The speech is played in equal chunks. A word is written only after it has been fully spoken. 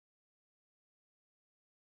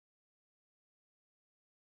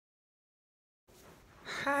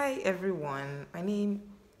Hi everyone, my name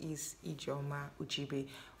is Ijeoma Ucheibe.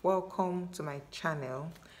 Welcome to my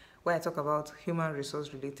channel where I talk about human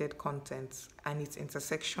resource related content and its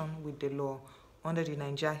intersection with the law under the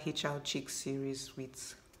Nigeria HR Chick series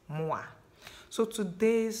with MOA. So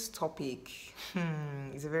today's topic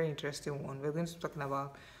is a very interesting one. We're going to be talking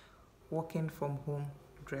about working from home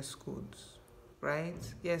dress codes, right?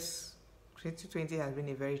 Yes, 2020 has been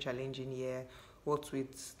a very challenging year. What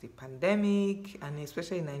with the pandemic, and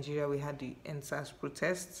especially in Nigeria, we had the NSAS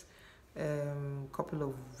protests a couple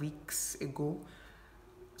of weeks ago.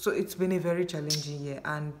 So it's been a very challenging year,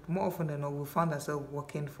 and more often than not, we found ourselves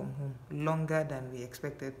working from home longer than we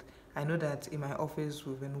expected. I know that in my office,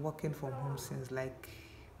 we've been working from home since like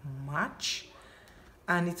March,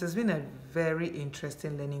 and it has been a very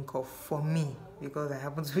interesting learning curve for me because I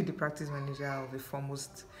happen to be the practice manager of the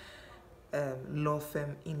foremost law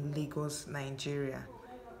firm in Lagos, Nigeria.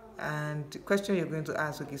 And the question you're going to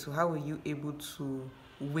ask, okay, so how were you able to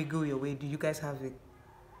wiggle your way? Do you guys have a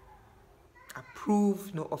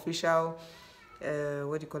approved, official,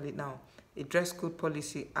 what do you call it now, a dress code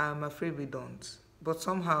policy? I'm afraid we don't. But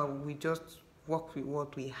somehow we just work with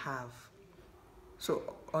what we have. So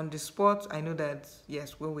on the spot, I know that,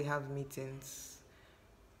 yes, when we have meetings,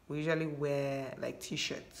 we usually wear like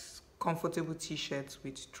t-shirts, comfortable t-shirts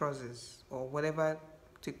with trousers or whatever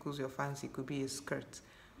tickles your fancy. It could be a skirt,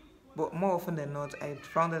 but more often than not, I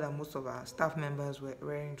found that most of our staff members were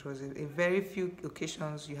wearing trousers. In very few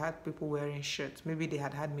occasions, you had people wearing shirts. Maybe they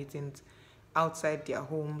had meetings outside their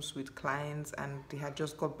homes with clients and they had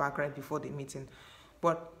just got back right before the meeting.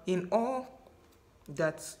 But in all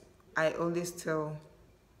that, I always tell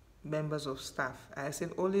members of staff, I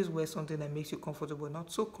said, always wear something that makes you comfortable,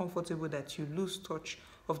 not so comfortable that you lose touch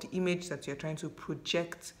of the image that you're trying to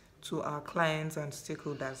project to our clients and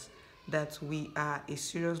stakeholders, that we are a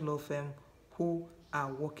serious law firm who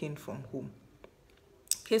are working from home.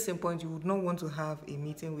 Case in point, you would not want to have a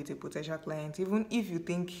meeting with a potential client, even if you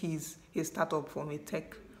think he's a startup from a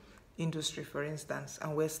tech industry, for instance,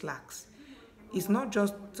 and wear slacks. It's not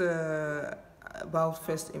just about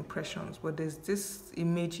first impressions, but there's this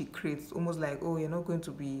image he creates, almost like, oh, you're not going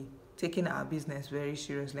to be taking our business very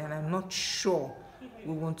seriously, and I'm not sure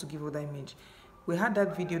we want to give you that image. We had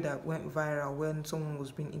that video that went viral when someone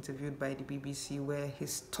was being interviewed by the BBC, where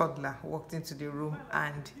his toddler walked into the room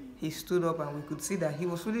and he stood up and we could see that he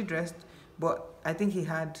was fully dressed, but I think he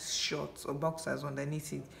had shorts or boxers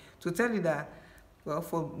underneath it, to tell you that, well,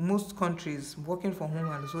 for most countries, working from home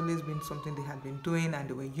has always been something they had been doing and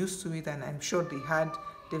they were used to it, and I'm sure they had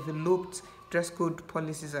developed dress code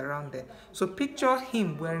policies around there. So picture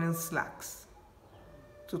him wearing slacks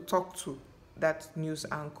to talk to that news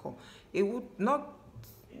anchor. It would not,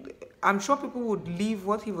 I'm sure people would leave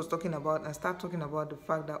what he was talking about and start talking about the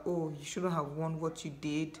fact that, oh, you shouldn't have worn what you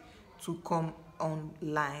did to come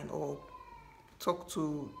online or talk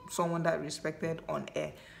to someone that respected on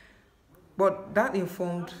air. But that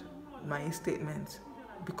informed my statement.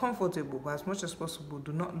 Be comfortable, but as much as possible,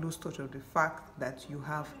 do not lose touch of the fact that you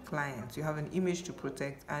have clients. You have an image to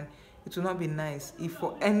protect, and it will not be nice if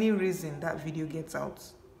for any reason that video gets out.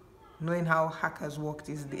 Knowing how hackers work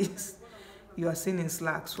these days, you are seen in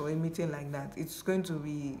slacks for a meeting like that. It's going to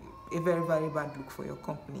be a very, very bad look for your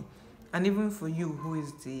company. And even for you, who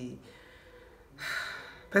is the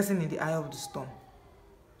person in the eye of the storm.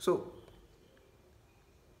 So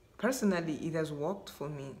personally, it has worked for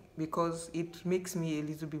me because it makes me a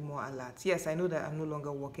little bit more alert. Yes, I know that I'm no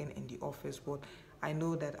longer working in the office, but I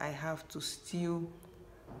know that I have to still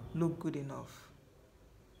look good enough.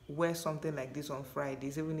 Wear something like this on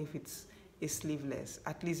Fridays, even if it's a sleeveless.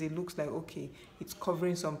 At least it looks like, okay, it's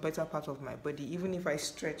covering some better part of my body. Even if I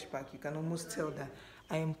stretch back, you can almost tell that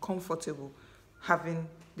I am comfortable having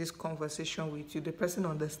this conversation with you. The person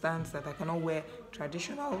understands that I cannot wear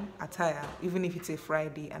traditional attire, even if it's a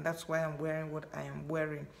Friday, and that's why I'm wearing what I am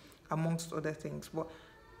wearing, amongst other things. But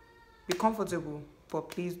be comfortable, but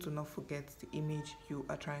please do not forget the image you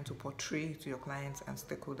are trying to portray to your clients and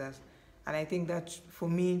stakeholders. And I think that, for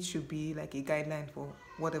me, it should be like a guideline for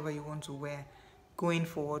whatever you want to wear going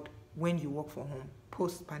forward when you work from home,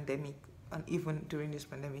 post-pandemic, and even during this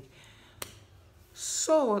pandemic.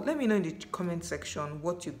 So let me know in the comment section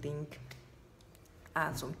what you think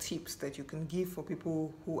are some tips that you can give for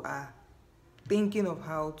people who are thinking of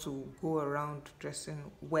how to go around dressing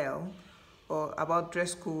well, or about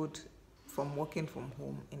dress code from working from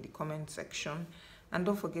home in the comment section. And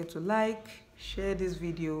don't forget to like, share this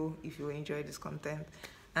video if you enjoy this content,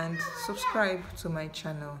 and subscribe to my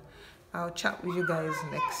channel. I'll chat with you guys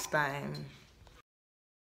next time.